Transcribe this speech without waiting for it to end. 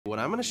What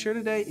I'm going to share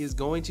today is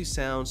going to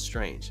sound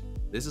strange.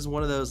 This is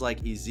one of those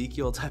like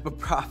Ezekiel type of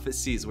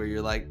prophecies where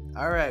you're like,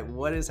 all right,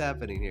 what is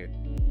happening here?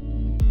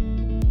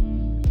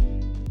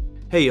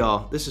 Hey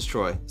y'all, this is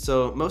Troy.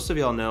 So most of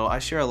y'all know I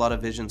share a lot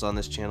of visions on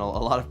this channel, a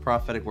lot of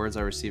prophetic words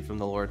I receive from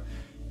the Lord.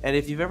 And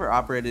if you've ever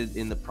operated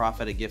in the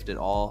prophetic gift at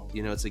all,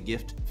 you know, it's a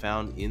gift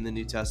found in the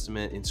New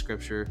Testament, in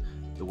Scripture.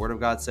 The Word of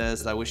God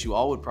says, I wish you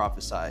all would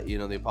prophesy. You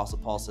know, the Apostle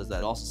Paul says that.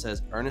 It also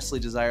says, earnestly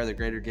desire the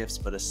greater gifts,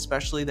 but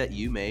especially that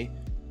you may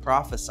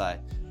prophesy.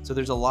 So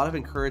there's a lot of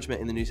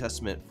encouragement in the New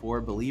Testament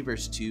for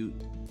believers to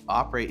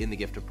operate in the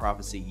gift of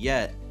prophecy.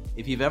 Yet,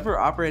 if you've ever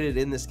operated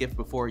in this gift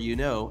before, you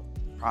know,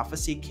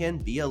 prophecy can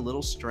be a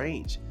little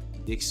strange.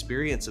 The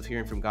experience of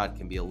hearing from God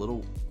can be a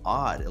little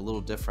odd, a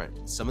little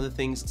different. Some of the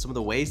things, some of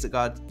the ways that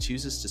God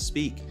chooses to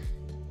speak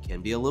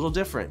can be a little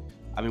different.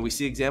 I mean, we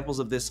see examples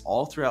of this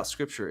all throughout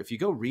Scripture. If you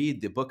go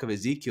read the book of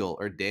Ezekiel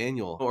or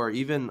Daniel, or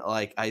even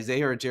like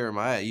Isaiah or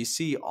Jeremiah, you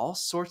see all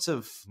sorts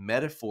of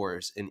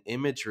metaphors and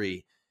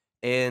imagery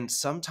and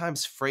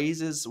sometimes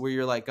phrases where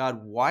you're like,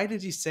 God, why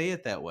did you say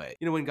it that way?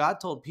 You know, when God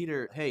told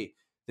Peter, hey,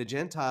 the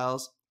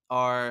Gentiles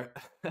are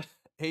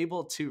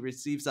able to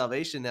receive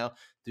salvation now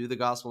through the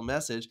gospel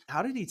message,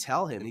 how did he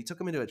tell him? And he took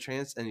him into a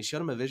trance and he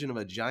showed him a vision of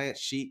a giant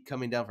sheet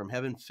coming down from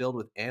heaven filled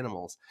with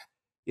animals,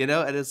 you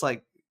know, and it's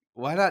like,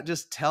 why not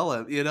just tell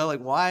him, you know,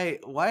 like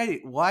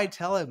why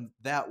tell him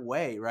that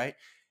way, right?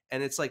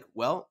 And it's like,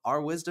 well,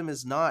 our wisdom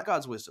is not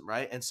God's wisdom,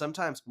 right? And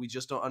sometimes we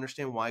just don't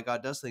understand why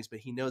God does things, but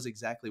he knows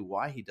exactly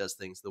why he does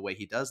things the way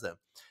he does them.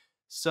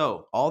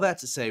 So all that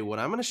to say, what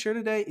I'm going to share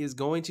today is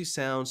going to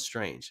sound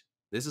strange.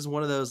 This is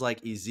one of those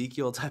like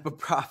Ezekiel type of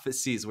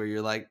prophecies where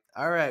you're like,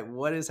 all right,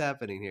 what is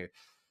happening here?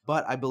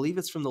 But I believe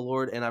it's from the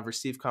Lord, and I've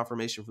received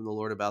confirmation from the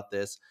Lord about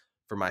this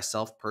for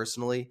myself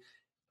personally.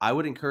 I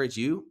would encourage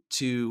you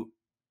to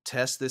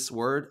test this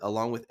word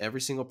along with every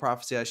single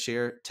prophecy I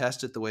share.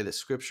 Test it the way that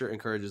Scripture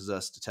encourages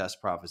us to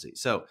test prophecy.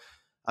 So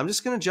I'm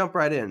just going to jump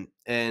right in.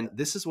 And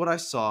this is what I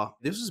saw.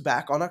 This was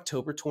back on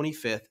October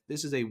 25th.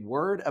 This is a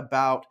word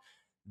about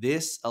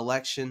this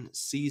election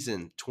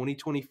season,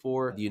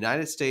 2024, the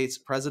United States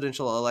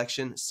presidential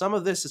election. Some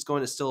of this is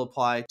going to still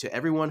apply to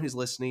everyone who's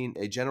listening,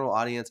 a general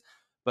audience,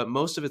 but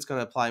most of it's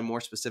going to apply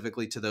more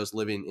specifically to those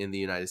living in the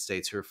United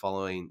States who are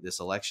following this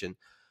election.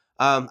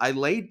 I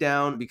laid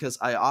down because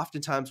I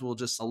oftentimes will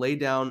just lay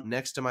down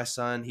next to my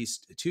son. He's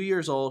 2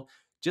 years old,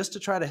 just to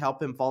try to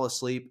help him fall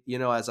asleep, you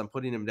know, as I'm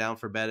putting him down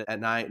for bed at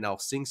night, and I'll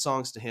sing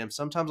songs to him.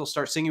 Sometimes I'll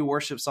start singing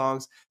worship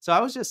songs. So I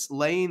was just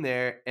laying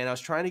there and I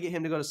was trying to get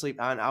him to go to sleep,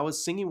 and I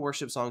was singing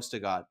worship songs to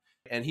God.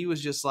 And he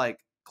was just like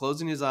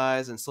closing his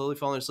eyes and slowly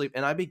falling asleep.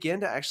 And I began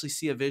to actually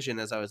see a vision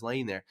as I was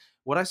laying there.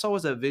 What I saw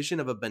was a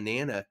vision of a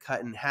banana cut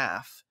in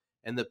half,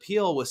 and the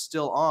peel was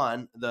still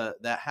on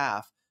that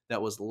half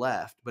that was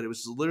left, but it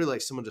was literally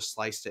like someone just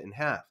sliced it in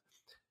half.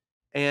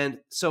 And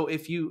so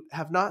if you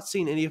have not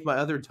seen any of my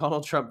other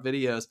Donald Trump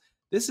videos,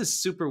 this is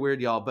super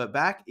weird, y'all. But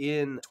back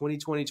in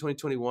 2020,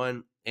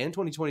 2021, and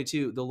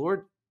 2022, the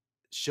Lord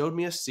showed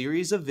me a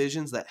series of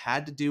visions that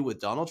had to do with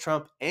Donald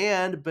Trump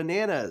and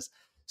bananas.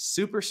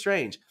 Super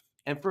strange.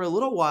 And for a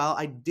little while,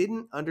 I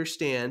didn't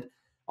understand,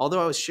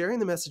 although I was sharing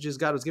the messages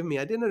God was giving me,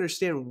 I didn't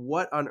understand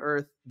what on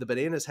earth the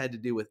bananas had to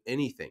do with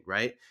anything,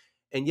 right?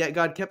 And yet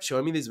God kept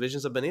showing me these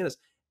visions of bananas.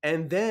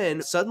 And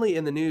then suddenly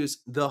in the news,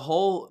 the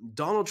whole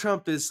Donald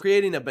Trump is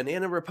creating a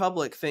banana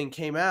republic thing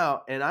came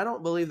out. And I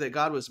don't believe that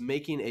God was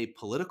making a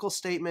political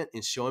statement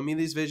and showing me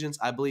these visions.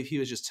 I believe he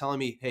was just telling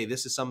me, hey,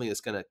 this is something that's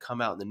going to come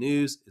out in the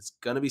news. It's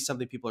going to be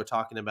something people are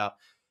talking about.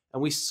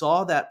 And we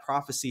saw that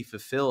prophecy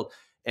fulfilled.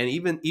 And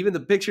even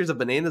the pictures of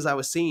bananas I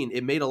was seeing,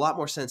 it made a lot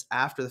more sense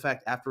after the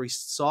fact, after we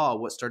saw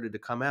what started to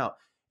come out.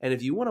 And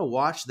if you want to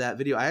watch that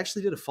video, I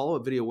actually did a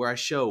follow-up video where I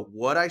show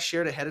what I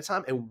shared ahead of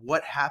time and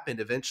what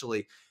happened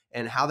eventually,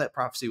 and how that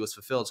prophecy was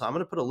fulfilled. So I'm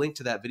going to put a link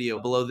to that video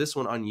below this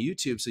one on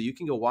YouTube so you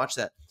can go watch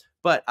that.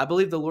 But I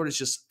believe the Lord is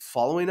just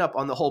following up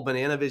on the whole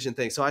banana vision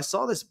thing. So I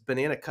saw this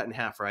banana cut in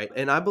half, right?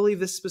 And I believe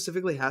this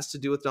specifically has to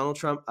do with Donald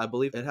Trump. I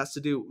believe it has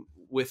to do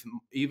with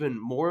even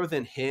more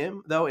than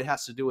him, though. It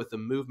has to do with the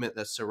movement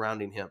that's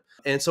surrounding him.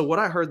 And so what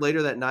I heard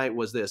later that night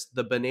was this: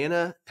 the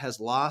banana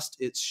has lost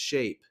its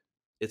shape.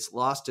 It's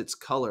lost its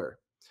color,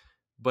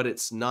 but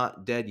it's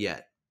not dead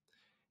yet.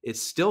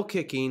 It's still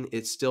kicking.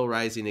 It's still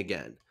rising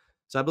again.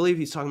 So I believe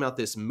he's talking about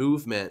this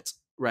movement,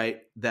 right,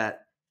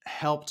 that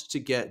helped to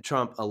get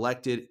Trump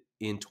elected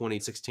in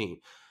 2016.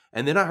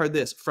 And then I heard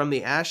this: from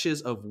the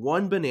ashes of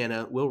one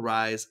banana will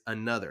rise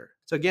another.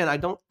 So again, I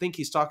don't think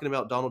he's talking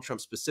about Donald Trump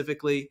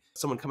specifically,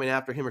 someone coming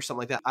after him or something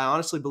like that. I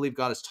honestly believe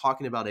God is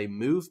talking about a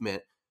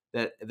movement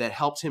that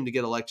helped him to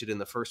get elected in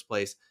the first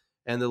place.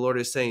 And the Lord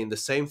is saying the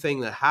same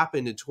thing that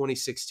happened in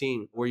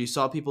 2016, where you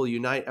saw people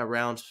unite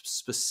around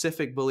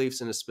specific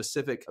beliefs and a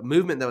specific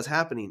movement that was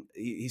happening.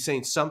 He's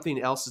saying something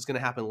else is going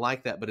to happen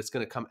like that, but it's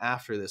going to come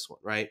after this one,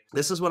 right?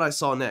 This is what I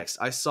saw next.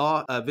 I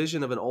saw a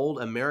vision of an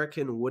old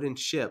American wooden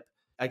ship.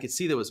 I could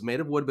see that it was made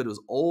of wood, but it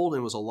was old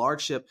and it was a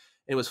large ship.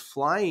 and it was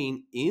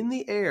flying in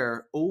the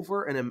air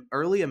over an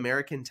early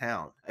American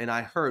town. And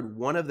I heard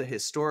one of the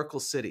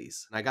historical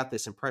cities. And I got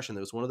this impression that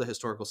it was one of the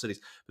historical cities,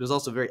 but it was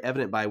also very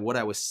evident by what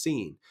I was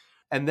seeing.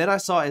 And then I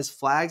saw as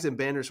flags and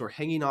banners were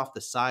hanging off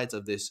the sides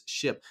of this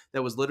ship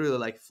that was literally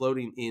like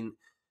floating in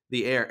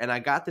the air. And I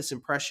got this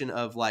impression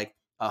of like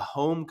a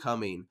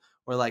homecoming,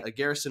 or like a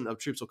garrison of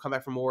troops will come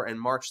back from war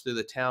and march through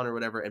the town or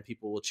whatever, and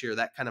people will cheer,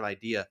 that kind of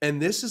idea. And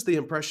this is the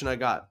impression I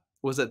got,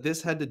 was that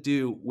this had to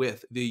do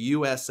with the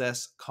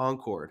USS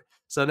Concord.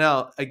 So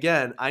now,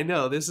 again, I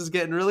know this is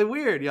getting really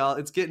weird, y'all.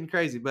 It's getting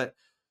crazy, but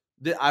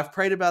I've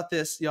prayed about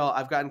this, y'all.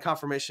 I've gotten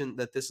confirmation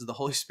that this is the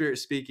Holy Spirit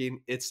speaking.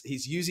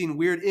 He's using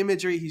weird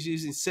imagery. He's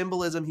using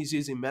symbolism. He's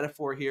using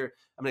metaphor here.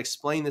 I'm going to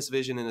explain this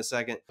vision in a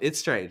second. It's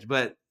strange,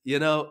 but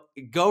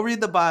go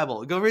read the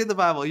Bible. Go read the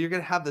Bible. You're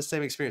going to have the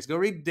same experience. Go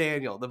read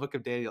Daniel, the book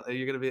of Daniel. And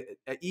you're going to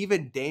be,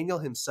 even Daniel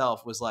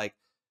himself was like,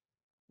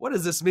 what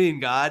does this mean,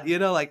 God?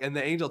 And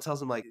the angel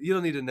tells him, like, you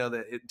don't need to know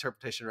the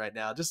interpretation right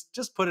now.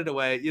 Just put it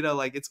away.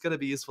 It's going to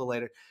be useful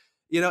later.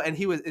 And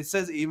it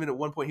says even at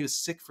one point he was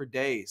sick for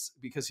days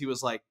because he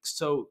was like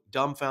so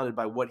dumbfounded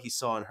by what he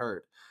saw and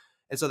heard.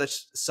 And so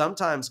that's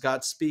sometimes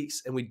God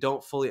speaks and we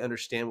don't fully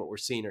understand what we're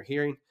seeing or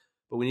hearing,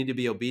 but we need to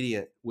be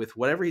obedient with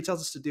whatever he tells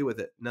us to do with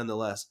it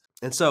nonetheless.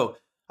 And so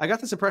I got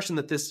this impression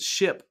that this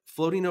ship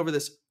floating over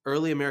this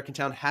early American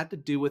town had to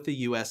do with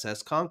the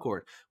USS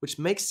Concord, which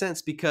makes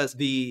sense because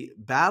the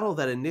battle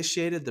that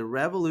initiated the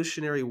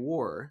Revolutionary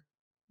War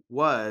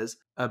was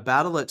a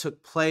battle that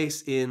took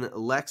place in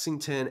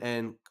Lexington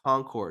and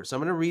Concord. So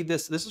I'm going to read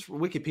this. This is from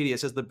Wikipedia. It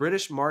says the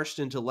British marched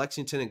into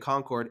Lexington and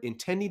Concord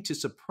intending to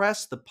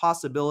suppress the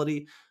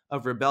possibility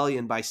of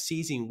rebellion by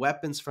seizing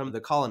weapons from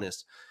the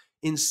colonists.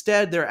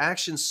 Instead, their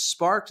actions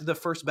sparked the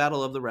first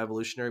battle of the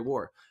Revolutionary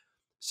War.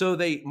 So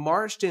they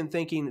marched in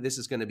thinking this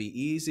is going to be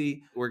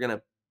easy. We're going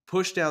to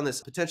push down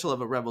this potential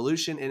of a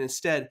revolution. And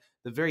instead,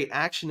 the very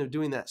action of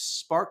doing that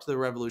sparked the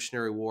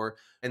Revolutionary War.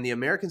 And the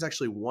Americans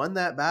actually won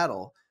that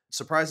battle,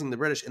 surprising the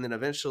British. And then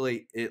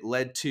eventually it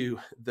led to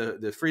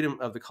the freedom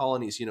of the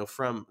colonies,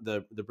 from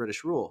the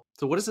British rule.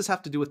 So what does this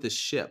have to do with this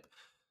ship?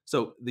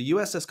 So the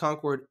USS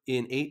Concord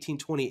in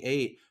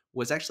 1828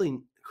 was actually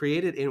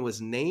created and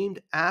was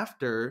named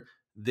after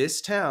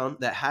this town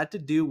that had to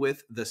do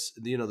with this,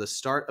 the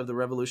start of the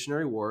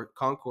Revolutionary War,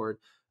 Concord,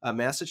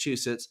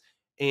 Massachusetts.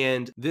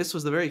 And this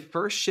was the very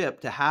first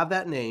ship to have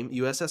that name,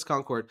 USS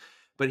Concord.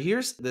 But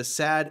here's the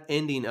sad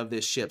ending of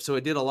this ship. So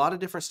it did a lot of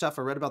different stuff.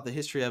 I read about the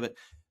history of it,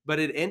 but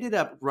it ended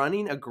up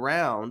running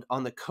aground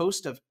on the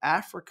coast of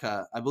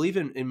Africa, I believe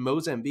in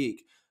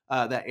Mozambique,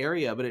 that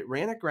area. But it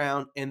ran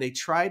aground and they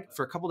tried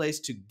for a couple days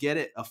to get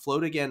it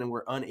afloat again and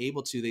were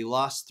unable to. They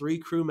lost 3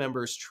 crew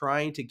members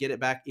trying to get it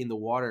back in the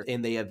water,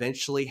 and they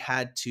eventually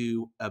had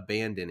to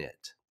abandon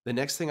it. The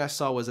next thing I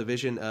saw was a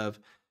vision of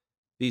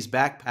these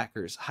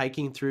backpackers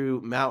hiking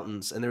through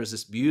mountains, and there was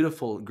this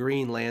beautiful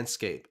green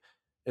landscape.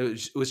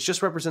 It was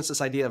just represents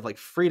this idea of like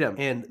freedom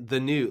and the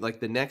new,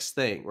 like the next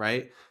thing,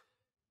 right?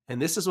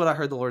 And this is what I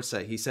heard the Lord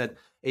say. He said,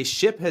 a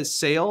ship has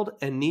sailed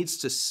and needs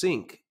to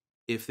sink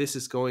if this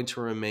is going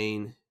to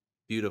remain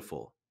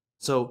beautiful.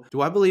 So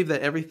do I believe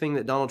that everything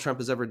that Donald Trump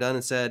has ever done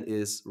and said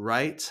is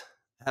right?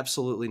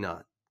 Absolutely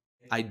not.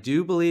 I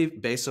do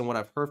believe, based on what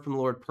I've heard from the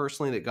Lord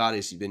personally, that God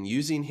has been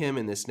using him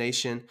in this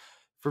nation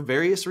for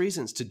various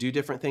reasons to do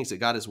different things, that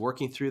God is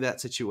working through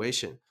that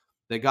situation,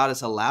 that God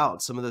has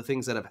allowed some of the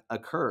things that have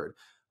occurred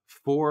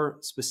for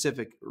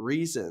specific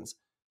reasons.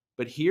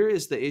 But here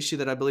is the issue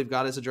that I believe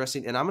God is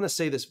addressing. And I'm going to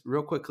say this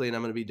real quickly and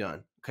I'm going to be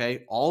done.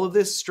 Okay. All of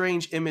this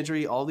strange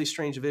imagery, all these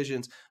strange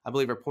visions, I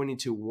believe are pointing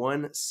to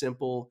one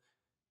simple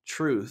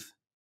truth.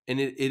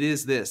 And it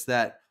is this,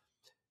 that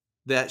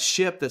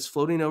ship that's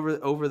floating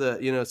over the,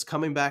 it's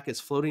coming back, it's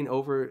floating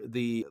over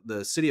the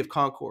city of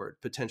Concord,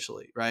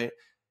 potentially, right?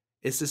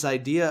 It's this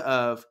idea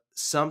of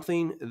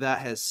something that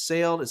has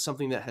sailed and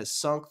something that has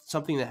sunk,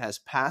 something that has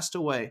passed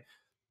away,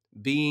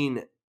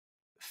 being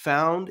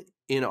found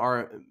in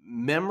our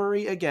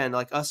memory again,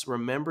 like us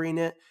remembering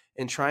it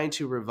and trying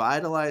to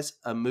revitalize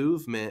a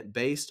movement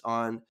based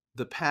on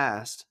the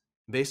past,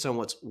 based on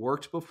what's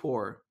worked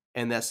before.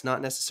 And that's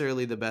not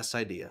necessarily the best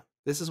idea.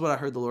 This is what I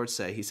heard the Lord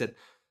say. He said,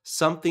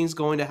 something's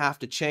going to have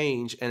to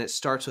change, and it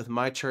starts with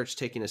my church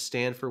taking a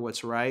stand for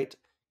what's right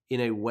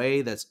in a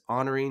way that's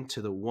honoring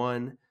to the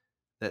one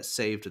that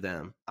saved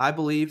them. I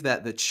believe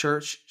that the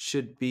church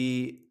should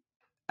be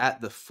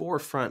at the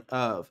forefront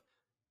of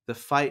the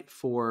fight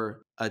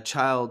for a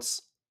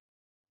child's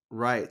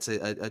rights,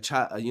 a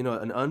child,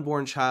 an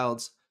unborn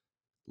child's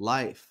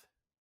life.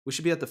 We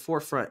should be at the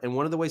forefront. And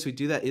one of the ways we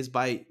do that is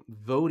by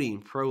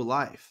voting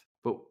pro-life.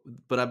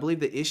 But I believe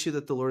the issue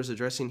that the Lord is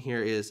addressing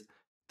here is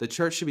the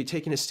church should be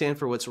taking a stand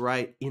for what's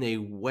right in a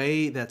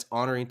way that's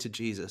honoring to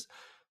Jesus.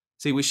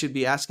 See, we should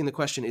be asking the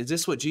question, is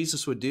this what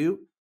Jesus would do?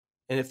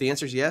 And if the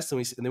answer is yes,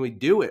 then we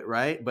do it,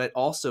 right? But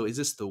also, is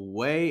this the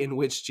way in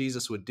which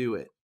Jesus would do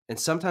it? And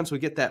sometimes we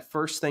get that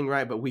first thing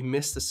right, but we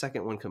miss the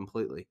second one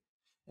completely.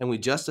 And we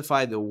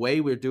justify the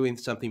way we're doing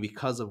something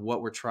because of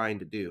what we're trying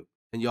to do.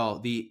 And y'all,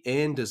 the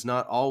end does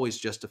not always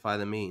justify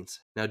the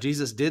means. Now,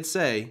 Jesus did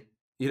say,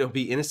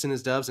 be innocent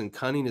as doves and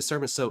cunning as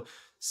serpents. So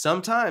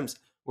sometimes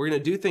we're going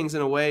to do things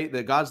in a way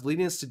that God's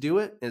leading us to do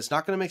it, and it's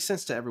not going to make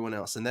sense to everyone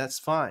else, and that's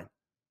fine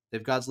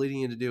if God's leading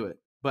you to do it.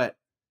 But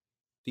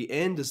the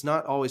end does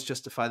not always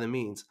justify the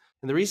means.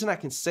 And the reason I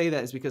can say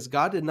that is because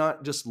God did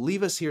not just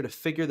leave us here to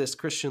figure this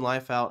Christian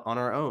life out on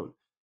our own.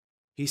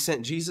 He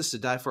sent Jesus to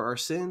die for our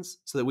sins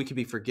so that we could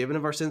be forgiven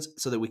of our sins,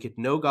 so that we could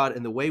know God.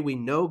 And the way we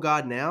know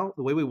God now,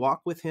 the way we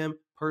walk with him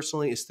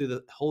personally, is through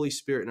the Holy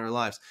Spirit in our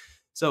lives.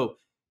 So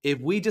if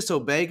we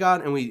disobey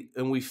God and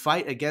we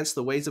fight against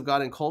the ways of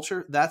God and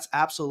culture, that's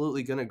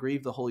absolutely going to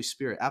grieve the Holy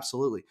Spirit.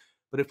 Absolutely.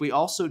 But if we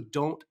also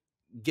don't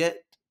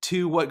get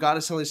to what God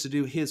is telling us to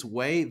do his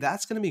way,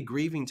 that's going to be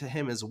grieving to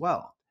him as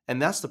well. And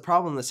that's the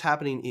problem that's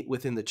happening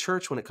within the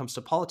church when it comes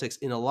to politics.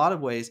 In a lot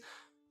of ways,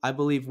 I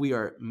believe we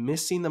are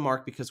missing the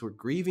mark because we're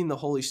grieving the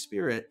Holy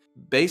Spirit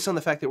based on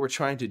the fact that we're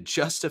trying to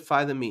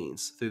justify the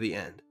means through the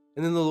end.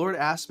 And then the Lord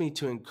asked me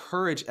to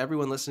encourage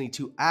everyone listening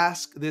to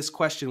ask this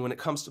question when it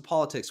comes to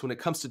politics, when it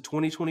comes to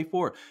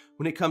 2024,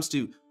 when it comes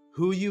to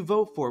who you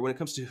vote for, when it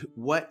comes to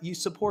what you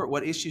support,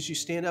 what issues you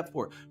stand up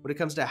for, when it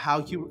comes to how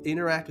you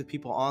interact with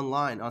people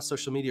online, on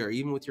social media, or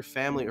even with your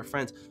family or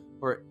friends,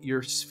 or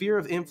your sphere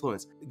of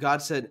influence.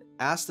 God said,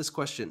 ask this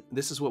question.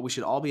 This is what we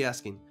should all be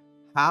asking.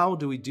 How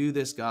do we do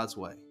this God's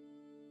way?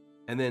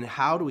 And then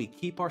how do we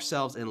keep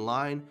ourselves in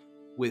line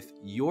with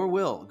your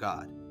will,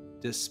 God,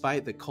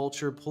 despite the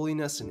culture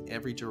pulling us in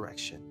every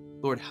direction?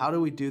 Lord, how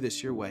do we do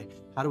this your way?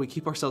 How do we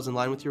keep ourselves in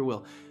line with your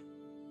will?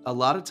 A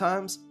lot of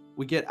times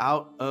we get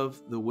out of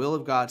the will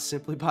of God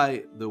simply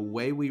by the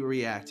way we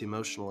react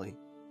emotionally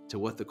to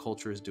what the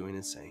culture is doing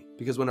and saying.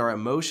 Because when our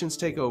emotions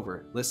take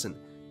over, listen,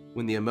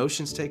 when the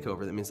emotions take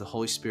over, that means the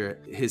Holy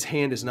Spirit, his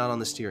hand is not on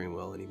the steering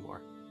wheel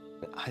anymore.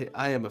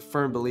 I am a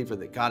firm believer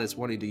that God is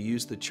wanting to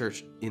use the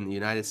church in the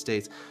United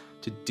States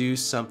to do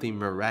something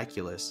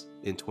miraculous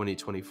in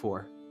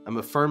 2024. I'm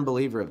a firm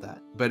believer of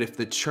that. But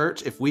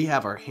if we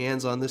have our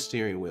hands on the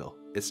steering wheel,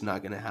 it's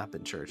not going to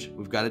happen, church.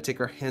 We've got to take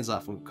our hands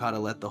off. We've got to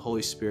let the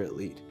Holy Spirit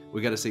lead.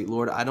 We got to say,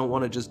 Lord, I don't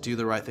want to just do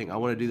the right thing. I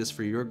want to do this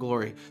for your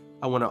glory.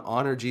 I want to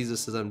honor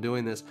Jesus as I'm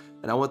doing this.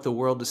 And I want the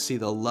world to see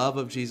the love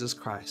of Jesus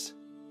Christ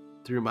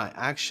through my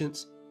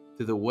actions,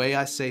 through the way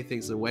I say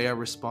things, the way I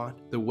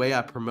respond, the way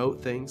I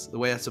promote things, the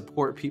way I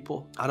support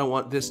people. I don't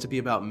want this to be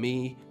about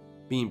me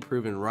being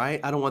proven right.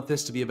 I don't want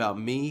this to be about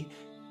me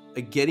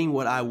getting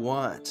what I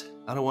want.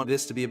 I don't want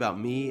this to be about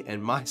me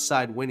and my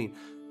side winning.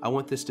 I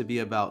want this to be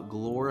about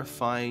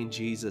glorifying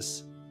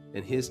Jesus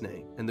in his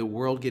name and the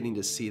world getting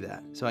to see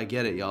that. So I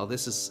get it, y'all.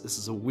 This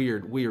is a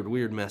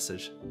weird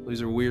message.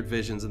 These are weird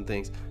visions and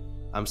things.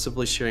 I'm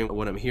simply sharing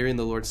what I'm hearing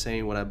the Lord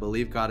saying, what I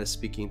believe God is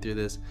speaking through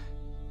this.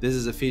 This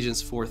is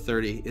Ephesians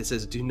 4:30. It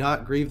says, do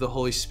not grieve the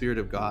Holy Spirit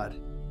of God,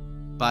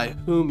 by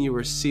whom you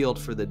were sealed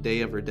for the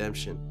day of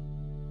redemption.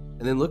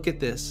 And then look at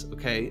this,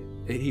 okay?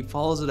 He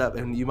follows it up,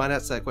 and you might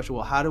ask that question,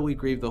 well, how do we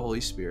grieve the Holy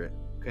Spirit?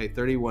 Okay,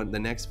 31, the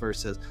next verse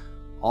says,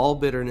 all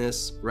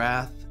bitterness,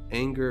 wrath,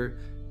 anger,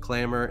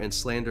 clamor, and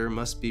slander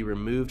must be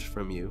removed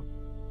from you,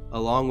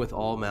 along with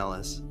all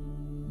malice.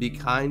 Be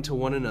kind to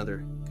one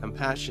another,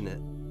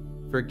 compassionate,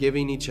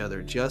 forgiving each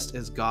other, just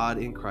as God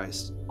in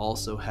Christ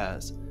also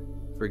has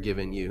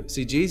forgiven you.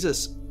 See,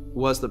 Jesus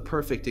was the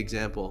perfect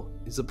example.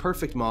 He's the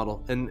perfect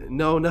model. And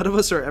no, none of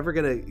us are ever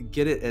going to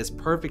get it as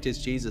perfect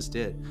as Jesus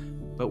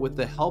did. But with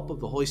the help of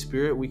the Holy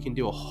Spirit, we can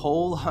do a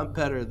whole lot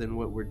better than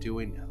what we're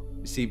doing now.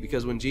 You see,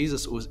 because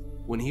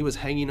when he was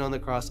hanging on the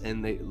cross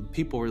and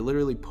people were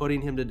literally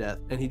putting him to death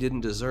and he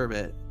didn't deserve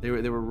it, they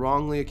were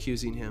wrongly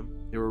accusing him.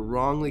 They were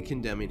wrongly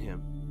condemning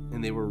him,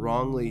 and they were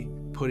wrongly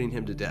putting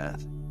him to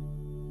death.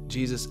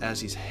 Jesus, as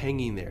he's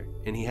hanging there,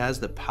 and he has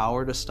the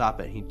power to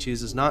stop it, he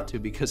chooses not to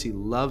because he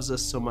loves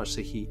us so much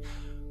that he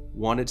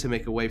wanted to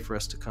make a way for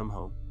us to come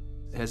home.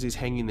 As he's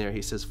hanging there,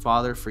 he says,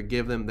 Father,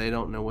 forgive them. They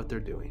don't know what they're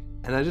doing.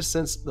 And I just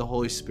sense the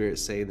Holy Spirit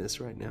saying this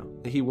right now.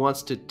 He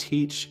wants to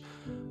teach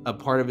a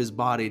part of his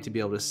body to be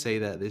able to say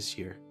that this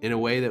year in a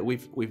way that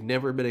we've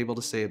never been able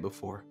to say it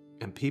before.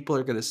 And people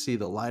are going to see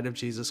the light of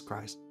Jesus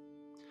Christ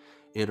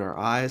in our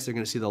eyes. They're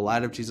going to see the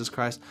light of Jesus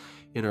Christ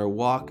in our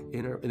walk,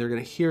 and they're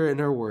going to hear it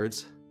in our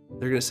words.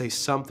 They're going to say,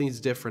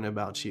 something's different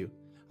about you.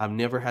 I've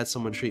never had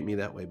someone treat me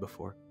that way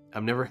before.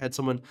 I've never had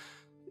someone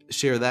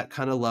share that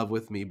kind of love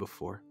with me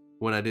before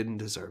when I didn't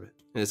deserve it.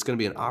 And it's going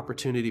to be an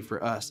opportunity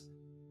for us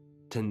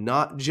to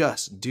not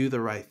just do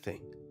the right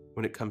thing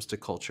when it comes to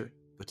culture,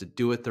 but to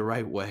do it the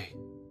right way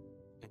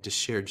and to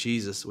share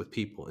Jesus with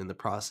people in the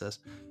process.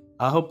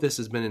 I hope this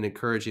has been an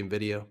encouraging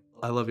video.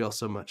 I love y'all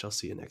so much. I'll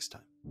see you next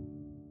time.